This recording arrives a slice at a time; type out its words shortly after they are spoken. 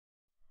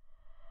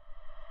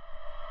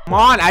Come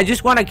on, I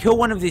just want to kill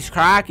one of these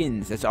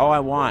krakens. That's all I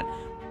want.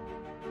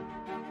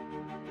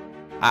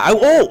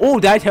 Oh,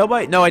 did I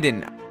tailbite? No, I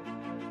didn't.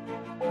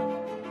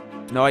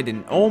 No, I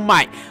didn't. Oh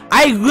my.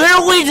 I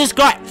literally just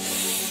got...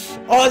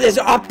 Oh, this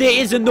update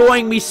is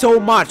annoying me so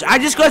much. I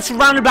just got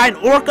surrounded by an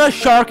orca,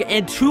 shark,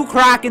 and 2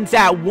 krakens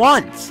at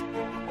once.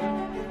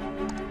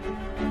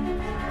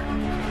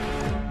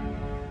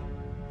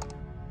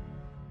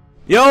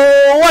 Yo,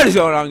 what is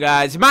going on,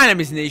 guys? My name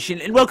is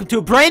Nation, and welcome to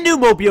a brand new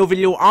Mopeio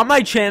video on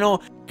my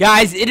channel.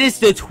 Guys, it is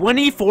the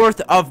 24th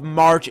of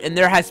March, and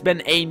there has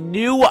been a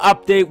new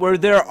update where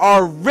there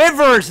are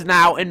rivers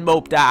now in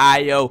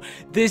mope.io.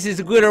 This is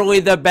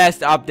literally the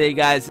best update,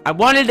 guys. I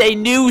wanted a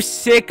new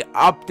sick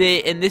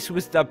update, and this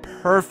was the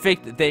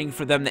perfect thing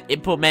for them to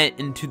implement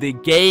into the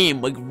game.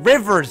 Like,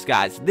 rivers,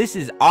 guys. This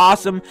is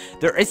awesome.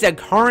 There is a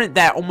current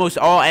that almost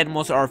all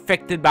animals are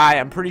affected by.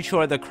 I'm pretty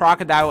sure the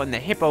crocodile and the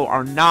hippo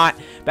are not.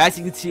 But as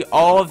you can see,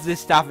 all of this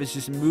stuff is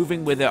just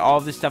moving with it. All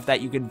of this stuff that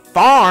you can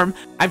farm.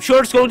 I'm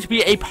sure it's going to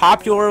be a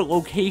popular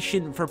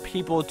location for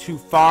people to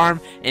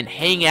farm and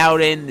hang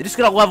out in. They're just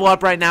gonna level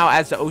up right now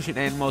as the ocean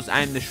animals.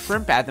 I am the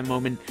shrimp at the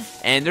moment,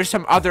 and there's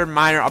some other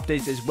minor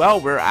updates as well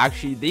where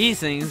actually these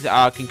things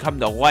can come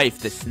to life,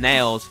 the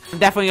snails. I'm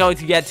definitely going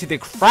to get to the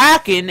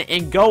kraken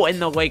and go in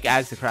the lake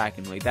as the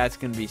kraken. Like, that's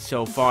gonna be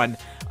so fun.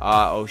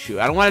 Oh shoot,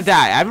 I don't want to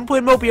die. I haven't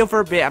played Mopeio for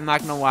a bit, I'm not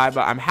gonna lie,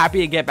 but I'm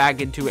happy to get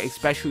back into it,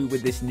 especially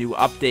with this new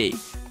update.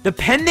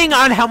 Depending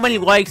on how many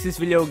likes this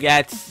video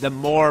gets, the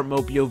more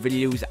Mopeio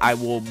videos I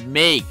will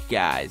make,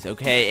 guys,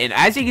 okay? And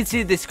as you can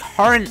see, this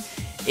current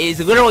is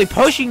literally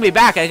pushing me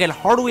back. I can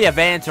hardly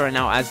advance right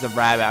now as the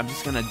rabbit. I'm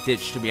just gonna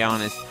ditch, to be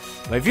honest.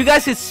 But if you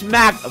guys could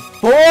smack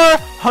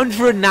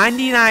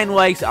 499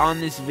 likes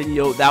on this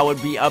video, that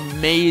would be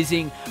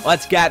amazing.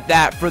 Let's get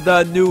that for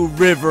the new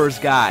rivers,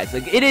 guys.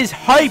 Like, it is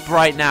hype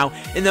right now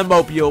in the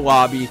Mopeio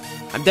lobby.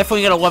 I'm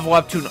definitely going to level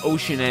up to an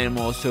ocean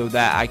animal so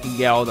that I can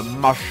get all the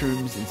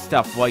mushrooms and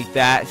stuff like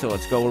that. So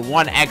let's go. We're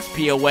 1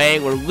 XP away.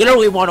 We're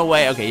literally 1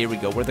 away. Okay, here we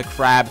go. We're the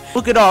crab.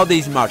 Look at all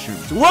these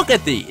mushrooms. Look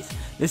at these.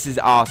 This is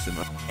awesome.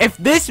 If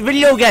this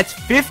video gets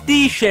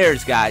 50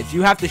 shares, guys,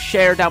 you have to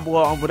share down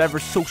below on whatever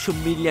social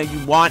media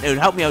you want. It would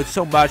help me out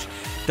so much.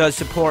 It does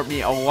support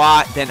me a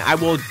lot. Then I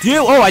will do...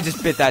 Oh, I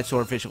just bit that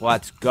swordfish.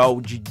 Let's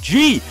go.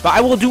 GG. But I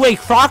will do a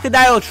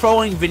crocodile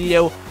trolling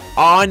video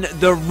on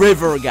the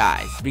river,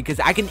 guys, because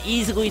I can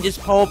easily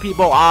just pull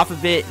people off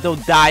of it. They'll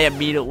die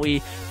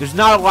immediately. There's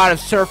not a lot of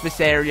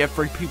surface area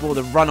for people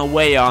to run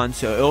away on,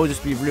 so it'll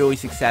just be really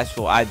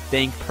successful, I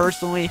think,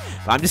 personally.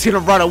 But I'm just gonna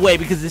run away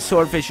because this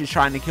swordfish is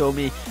trying to kill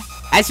me.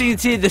 As you can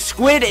see, the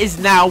squid is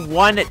now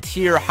 1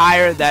 tier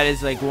higher. That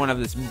is like one of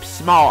the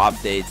small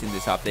updates in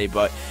this update,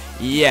 but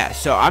yeah,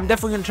 so I'm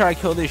definitely going to try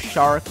to kill this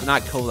shark.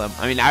 Not kill them.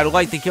 I mean, I would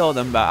like to kill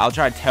them, but I'll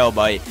try to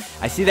tailbite.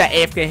 I see that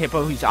AFK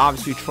hippo who's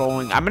obviously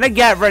trolling. I'm going to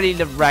get ready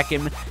to wreck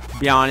him, to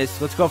be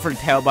honest. Let's go for the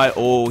tailbite.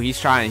 Oh,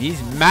 he's trying.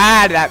 He's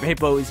mad. That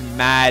hippo is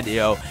mad,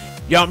 yo.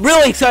 Yo, I'm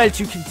really excited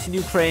to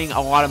continue creating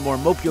a lot of more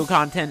Mopeio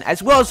content,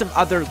 as well as some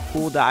other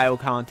cool.io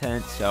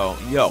content. So,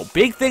 yo,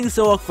 big things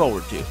to look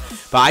forward to.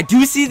 But I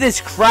do see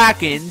this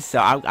kraken, so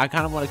I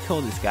kind of want to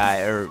kill this guy,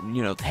 or,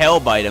 you know,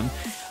 tailbite him.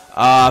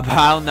 But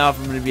I don't know if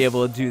I'm going to be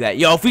able to do that.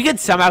 Yo, if we could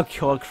somehow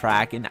kill a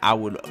kraken, I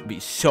would be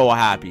so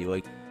happy.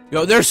 Like,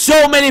 yo, there's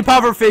so many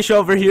pufferfish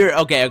over here.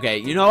 Okay.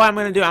 You know what I'm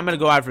going to do? I'm going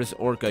to go after this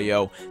orca,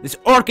 yo. This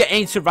orca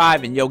ain't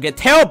surviving. Yo, get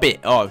tail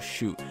bit. Oh,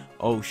 shoot.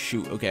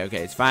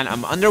 Okay, it's fine.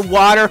 I'm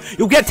underwater.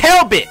 You get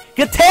tail bit.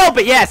 Get tail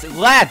bit. Yes,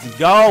 let's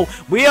go.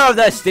 We are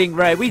the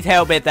stingray. We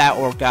tail bit that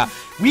orca.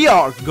 We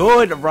are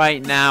good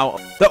right now.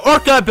 The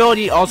orca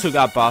ability also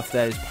got buffed.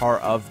 That is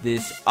part of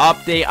this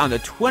update on the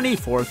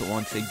 24th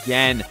once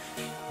again.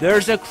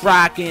 There's a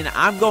kraken.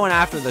 I'm going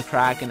after the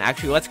kraken.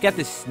 Actually, let's get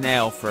the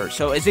snail first.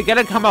 So, is it going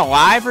to come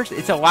alive? Or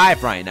it's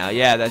alive right now.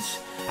 Yeah, that's...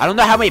 I don't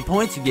know how many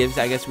points it gives.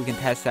 I guess we can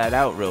test that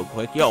out real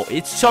quick. Yo,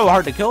 it's so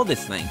hard to kill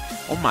this thing.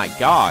 Oh my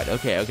god.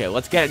 Okay,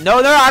 let's get it. No,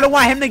 I don't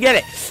want him to get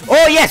it.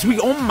 Oh, yes,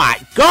 oh my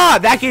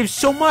god, that gave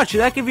so much. Did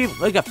that give you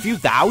like a few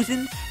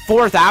thousand?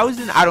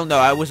 4,000? I don't know.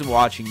 I wasn't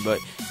watching, but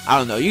I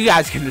don't know. You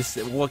guys can just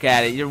look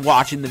at it. You're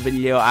watching the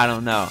video. I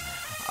don't know.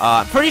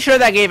 I'm pretty sure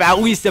that gave at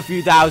least a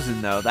few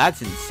thousand, though.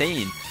 That's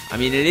insane. I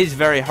mean, it is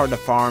very hard to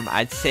farm.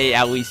 I'd say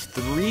at least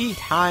 3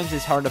 times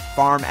as hard to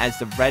farm as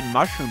the red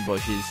mushroom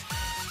bushes.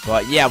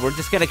 But yeah, we're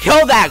just gonna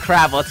kill that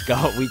crab. Let's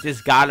go. We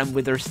just got him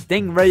with our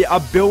stingray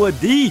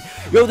ability.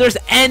 Yo, there's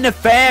N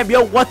fam.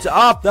 Yo, what's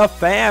up? The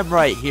fam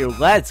right here.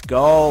 Let's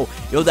go.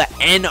 Yo, the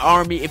N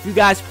army. If you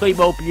guys play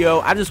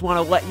Mopeio, I just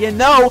want to let you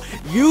know,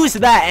 use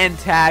that N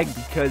tag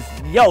because,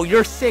 yo,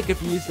 you're sick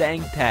if you use the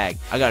N tag.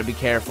 I gotta be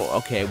careful.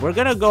 Okay, we're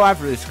gonna go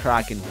after this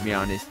kraken, to be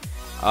honest.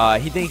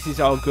 He thinks he's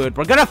all good.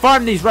 We're gonna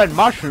farm these red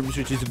mushrooms,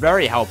 which is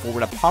very helpful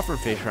with a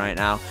pufferfish right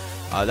now.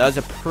 That was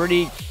a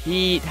pretty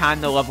key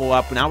time to level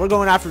up. Now we're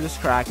going after this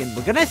kraken.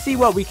 We're gonna see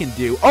what we can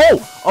do.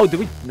 Oh,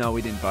 did we? No,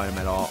 we didn't fight him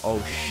at all. Oh,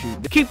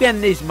 shoot. Keep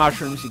getting these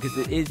mushrooms because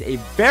it is a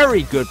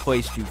very good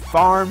place to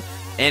farm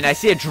And I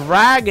see a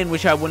dragon,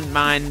 which I wouldn't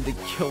mind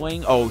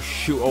killing. Oh,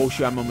 shoot. Oh,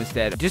 shoot. I'm almost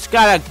dead. Just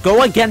gotta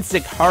go against the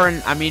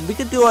current. I mean, we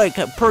could do like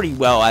pretty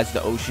well as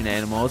the ocean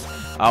animals.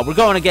 We're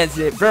going against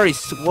it very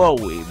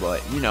slowly,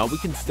 but, you know, we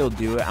can still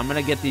do it. I'm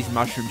gonna get these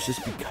mushrooms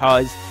just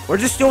because we're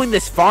just doing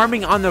this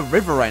farming on the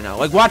river right now.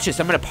 Like, watch this.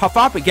 I'm gonna puff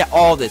up and get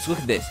all this. Look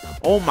at this.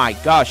 Oh, my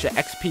gosh. The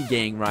XP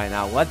gang right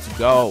now. Let's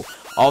go.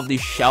 All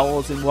these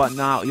shells and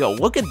whatnot. Yo,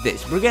 look at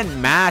this. We're getting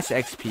mass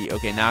XP.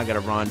 Okay, now I gotta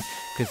run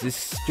because this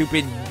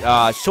stupid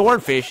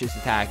swordfish is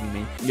attacking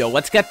me. Yo,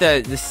 let's get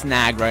the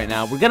snag right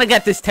now. We're gonna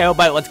get this tail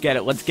bite. Let's get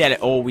it. Let's get it.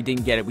 Oh, we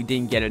didn't get it. We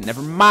didn't get it.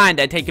 Never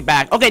mind. I take it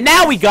back. Okay,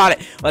 now we got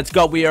it. Let's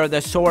go. We are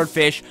the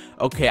swordfish.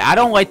 Okay, I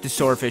don't like the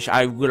swordfish.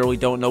 I literally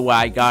don't know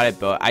why I got it,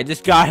 but I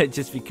just got it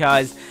just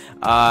because.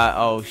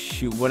 Oh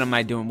shoot, what am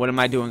I doing? What am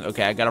I doing?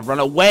 Okay, I gotta run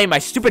away. My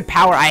stupid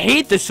power. I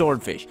hate the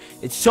swordfish.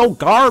 It's so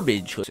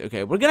garbage.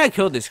 Okay, we're gonna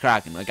kill this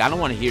kraken. Like, I don't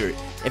want to hear it.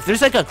 If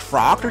there's like a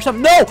croc or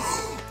something. No!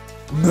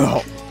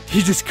 No!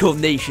 He just killed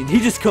Nation.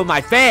 He just killed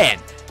my fan.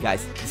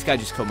 Guys, this guy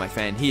just killed my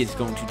fan. He is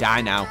going to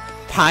die now.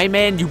 Pie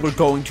Man, you were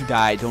going to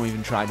die. Don't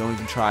even try. Don't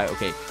even try.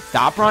 Okay,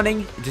 stop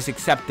running. Just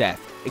accept death.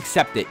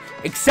 Accept it.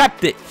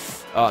 Accept it.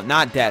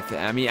 Not death.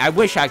 I mean, I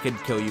wish I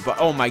could kill you, but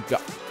oh my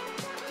god.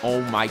 Oh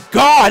my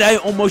god, I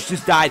almost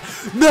just died.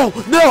 No,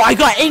 no, I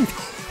got inked.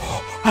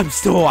 I'm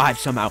still alive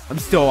somehow. I'm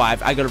still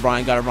alive. I gotta run,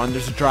 I gotta run.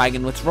 There's a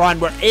dragon. Let's run.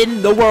 We're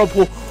in the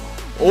whirlpool.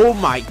 Oh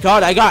my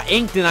god, I got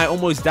inked and I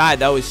almost died.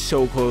 That was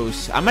so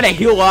close. I'm gonna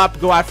heal up,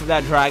 go after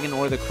that dragon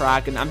or the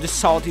kraken. I'm just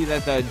salty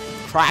that the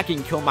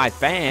kraken killed my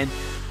fan.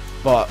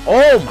 But,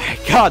 oh my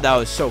god, that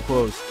was so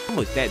close.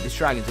 Almost dead. This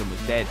dragon's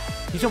almost dead.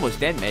 He's almost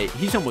dead, mate.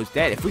 He's almost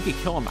dead. If we could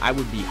kill him, I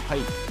would be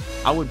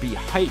hyped. I would be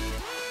hyped.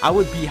 I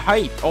would be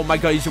hyped. Oh my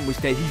god, he's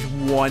almost dead. He's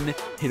one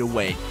hit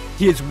away.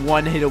 He is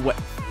one hit away.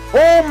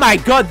 Oh my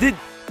god, did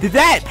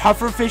that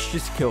pufferfish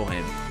just kill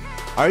him?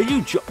 Are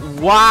you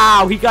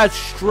wow, he got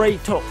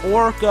straight to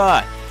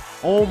orca.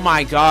 Oh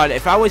my god,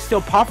 if I was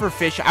still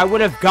pufferfish, I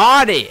would have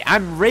got it.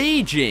 I'm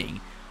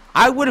raging.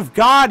 I would have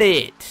got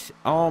it.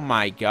 Oh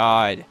my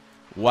god.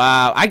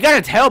 Wow, I got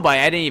a tail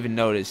bite. I didn't even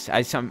notice.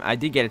 I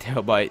did get a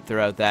tail bite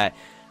throughout that.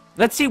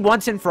 Let's see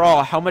once and for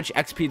all how much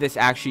XP this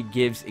actually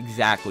gives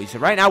exactly. So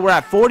right now we're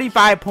at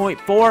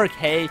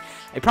 45.4k.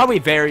 It probably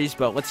varies,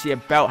 but let's see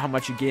about how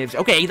much it gives.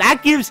 Okay,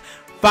 that gives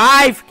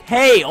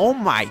 5k. Oh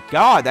my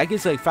god, that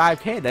gives like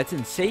 5k. That's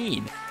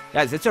insane.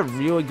 Guys, that's a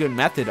really good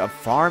method of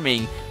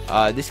farming.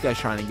 This guy's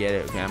trying to get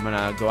it. Okay, I'm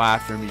gonna go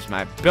after him, use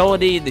my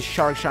ability. The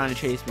shark's trying to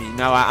chase me.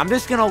 No, I'm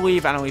just gonna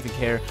leave. I don't even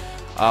care.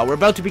 We're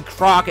about to be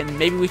croc, and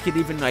maybe we could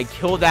even like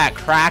kill that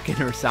kraken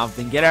or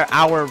something. Get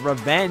our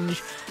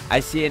revenge. I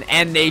see an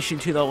end nation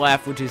to the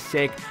left, which is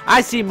sick.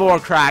 I see more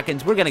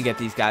krakens. We're gonna get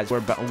these guys.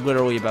 We're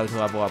literally about to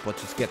level up.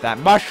 Let's just get that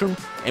mushroom,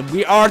 and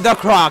we are the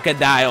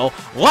crocodile.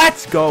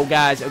 Let's go,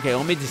 guys. Okay,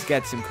 let me just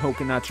get some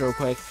coconuts real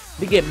quick.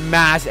 We get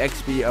mass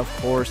XP, of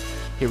course.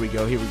 Here we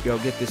go, here we go.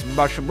 Get this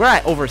mushroom. We're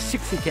at over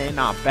 60k,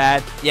 not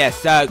bad.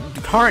 Yes, the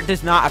current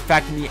does not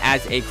affect me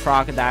as a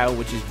crocodile,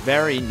 which is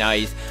very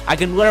nice. I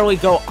can literally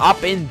go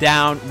up and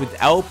down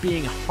without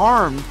being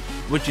harmed,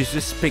 which is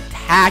just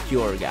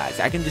spectacular, guys.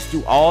 I can just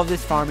do all of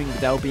this farming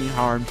without being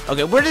harmed.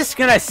 Okay, we're just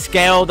gonna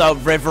scale the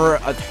river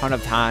a ton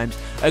of times.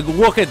 Like,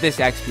 look at this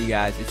XP,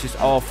 guys. It's just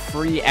all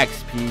free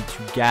XP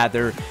to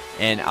gather,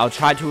 and I'll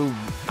try to,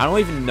 I don't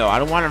even know. I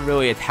don't want to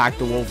really attack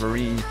the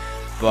Wolverine.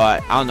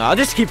 But, I don't know. I'll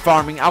just keep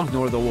farming. I'll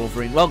ignore the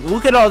Wolverine. Well,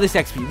 look at all this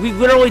XP. We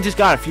literally just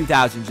got a few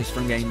thousand just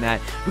from getting that.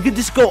 We could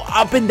just go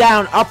up and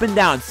down,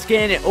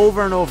 scan it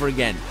over and over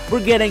again.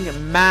 We're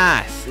getting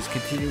mass. Just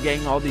continue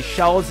getting all these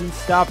shells and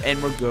stuff,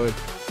 and we're good.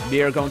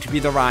 We are going to be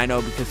the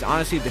rhino, because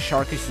honestly, the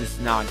shark is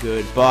just not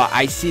good. But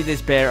I see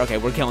this bear. Okay,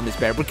 we're killing this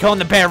bear. We're killing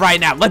the bear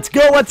right now. Let's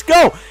go, let's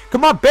go.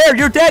 Come on, bear.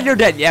 You're dead, you're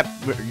dead. Yep,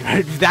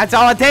 that's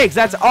all it takes.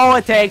 That's all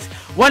it takes.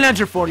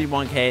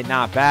 141k,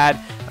 not bad.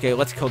 Okay,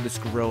 let's kill this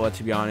gorilla,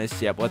 to be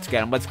honest. Yep, let's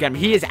get him. Let's get him.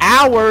 He is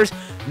ours.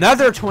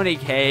 Another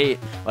 20k.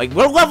 Like,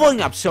 we're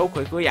leveling up so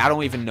quickly. I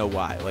don't even know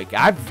why. Like,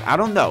 I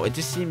don't know. It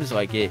just seems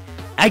like it.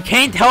 I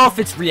can't tell if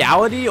it's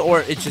reality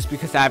or it's just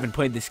because I haven't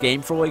played this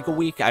game for like a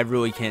week. I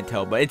really can't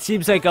tell. But it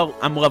seems like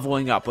I'm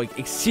leveling up like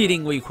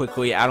exceedingly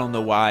quickly. I don't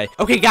know why.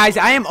 Okay, guys,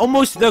 I am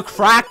almost the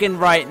kraken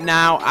right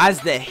now as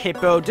the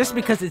hippo, just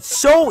because it's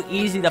so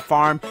easy to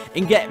farm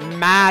and get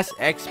mass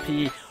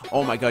XP.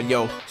 Oh my god,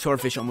 yo,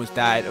 swordfish almost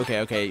died.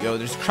 Okay, yo,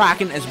 there's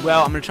kraken as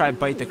well. I'm gonna try to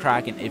bite the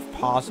kraken if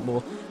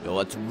possible. Yo,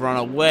 let's run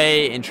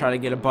away and try to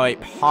get a bite,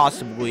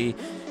 possibly.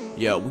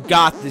 Yo, we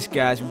got this,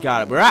 guys. We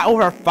got it. We're at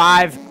over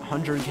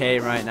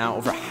 500k right now,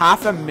 over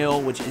half a mil,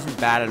 which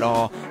isn't bad at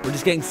all. We're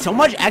just getting so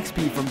much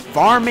XP from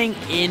farming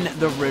in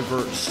the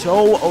river.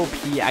 So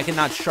OP. I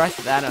cannot stress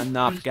that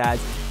enough, guys.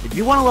 If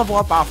you want to level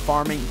up our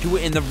farming, do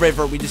it in the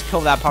river. We just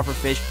killed that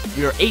pufferfish.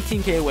 We are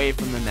 18k away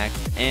from the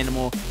next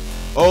animal.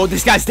 Oh,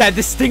 this guy's dead.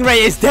 This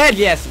stingray is dead.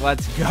 Yes,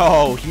 let's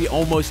go. He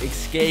almost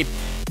escaped.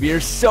 We are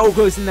so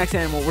close to the next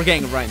animal. We're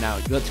getting it right now.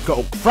 Let's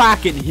go.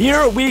 Kraken,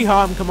 here we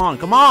come. Come on,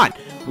 come on.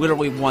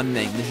 Literally one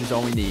thing. This is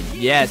all we need.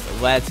 Yes,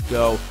 let's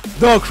go.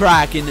 The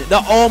Kraken,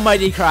 the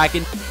almighty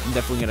Kraken. I'm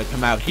definitely gonna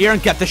come out here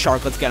and get the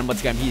shark. Let's get him.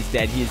 Let's get him. He's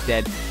dead. He is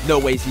dead. No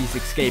ways he's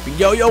escaping.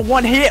 Yo,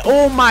 one hit.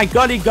 Oh my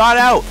god, he got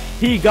out.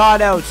 He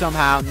got out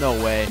somehow. No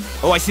way.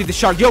 Oh, I see the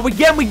shark. Yo, we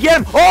get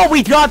him. Oh,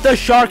 we got the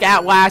shark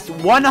at last.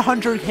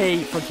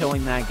 100k for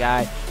killing that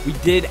guy. We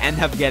did end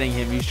up getting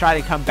him. He's trying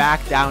to come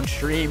back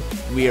downstream.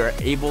 We are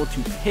able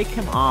to pick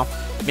him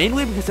off,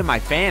 mainly because of my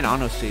fan,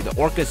 honestly. The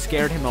orca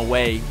scared him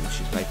away,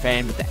 which is my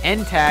fan. But the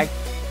end tag,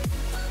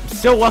 I'm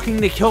still looking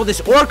to kill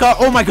this orca.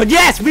 Oh my god,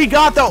 yes, we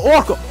got the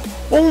orca.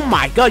 Oh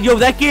my god, yo,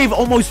 that gave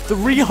almost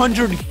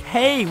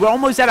 300k. We're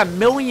almost at 1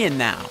 million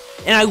now.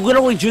 And I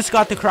literally just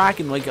got the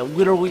Kraken, like,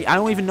 literally, I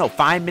don't even know,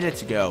 5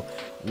 minutes ago.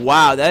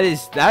 Wow, that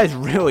is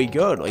really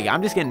good. Like,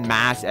 I'm just getting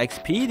mass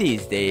XP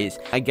these days.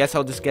 I guess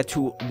I'll just get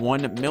to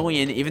 1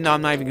 million, even though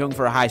I'm not even going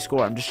for a high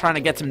score. I'm just trying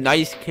to get some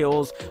nice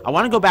kills. I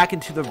want to go back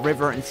into the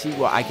river and see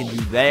what I can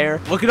do there.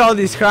 Look at all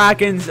these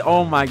Krakens.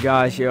 Oh my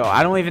gosh, yo.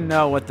 I don't even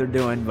know what they're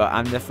doing, but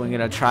I'm definitely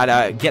going to try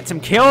to get some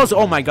kills.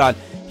 Oh my god.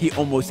 He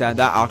almost died.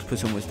 That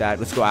octopus almost died.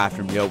 Let's go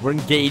after him, yo. We're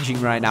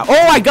engaging right now.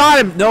 Oh, I got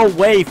him. No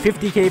way.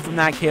 50k from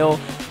that kill.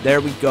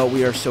 There we go.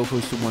 We are so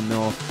close to 1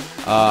 mil.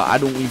 I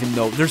don't even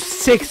know. There's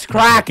 6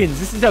 Krakens.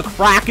 This is a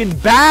Kraken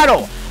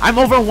battle. I'm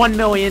over 1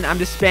 million. I'm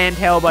just spam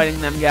tail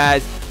biting them,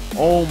 guys.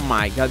 Oh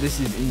my god,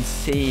 this is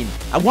insane.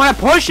 I want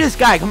to push this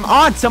guy. Come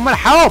on, someone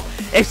help.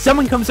 If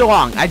someone comes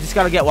along, I just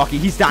got to get lucky.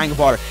 He's dying of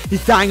water.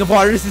 He's dying of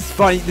water. This is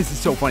funny. This is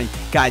so funny.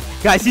 Guys,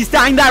 he's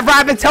dying. That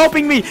rabbit's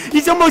helping me.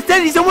 He's almost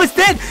dead. He's almost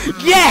dead.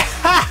 Yeah.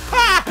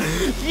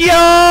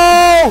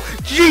 Yo.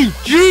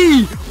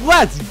 GG.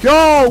 Let's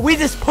go. We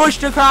just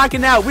pushed the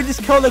Kraken out. We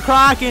just killed the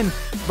Kraken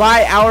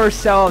by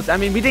ourselves. I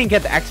mean, we didn't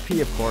get the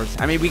XP, of course.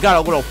 I mean, we got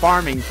a little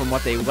farming from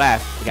what they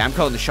left. Okay, I'm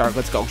killing the shark.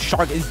 Let's go.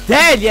 Shark is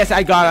dead. Yes,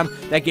 I got him.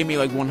 That gave me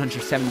like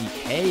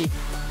 170k.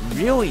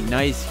 Really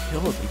nice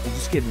kills. Like, you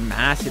just get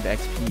massive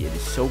XP. It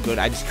is so good.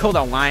 I just killed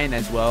a lion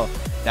as well.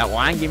 That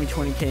lion gave me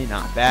 20k.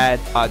 Not bad.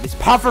 This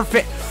puffer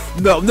fish.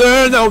 No.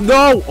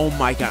 Oh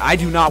my god. I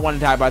do not want to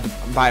die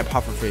by a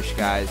puffer fish,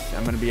 guys.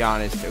 I'm going to be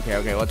honest.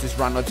 Okay. Let's just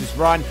run.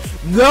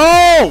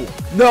 No.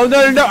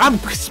 I'm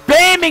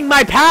spamming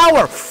my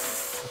power.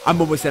 I'm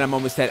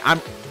almost dead.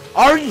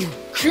 Are you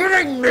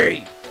kidding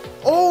me?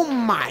 Oh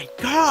my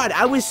god.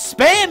 I was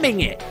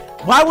spamming it.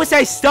 Why was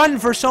I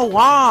stunned for so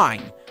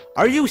long?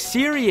 Are you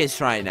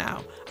serious right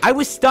now? I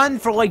was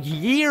stunned for like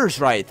years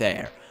right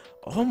there.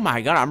 Oh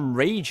my god, I'm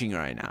raging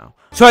right now.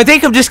 So I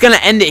think I'm just going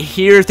to end it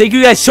here. Thank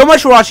you guys so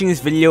much for watching this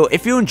video.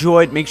 If you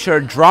enjoyed, make sure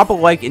to drop a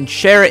like and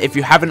share it if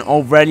you haven't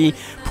already.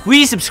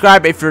 Please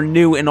subscribe if you're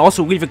new, and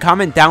also leave a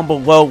comment down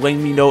below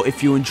letting me know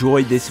if you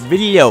enjoyed this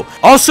video.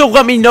 Also,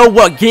 let me know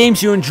what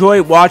games you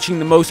enjoy watching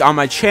the most on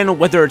my channel,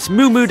 whether it's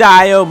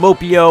Mopeio,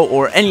 Mopeio,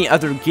 or any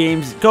other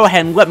games. Go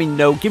ahead and let me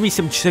know. Give me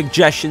some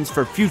suggestions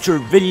for future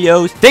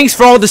videos. Thanks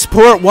for all the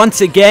support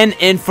once again,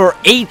 and for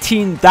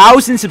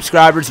 18,000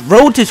 subscribers,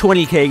 road to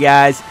 20k,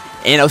 guys.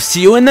 And I'll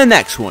see you in the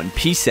next one.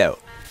 Peace out.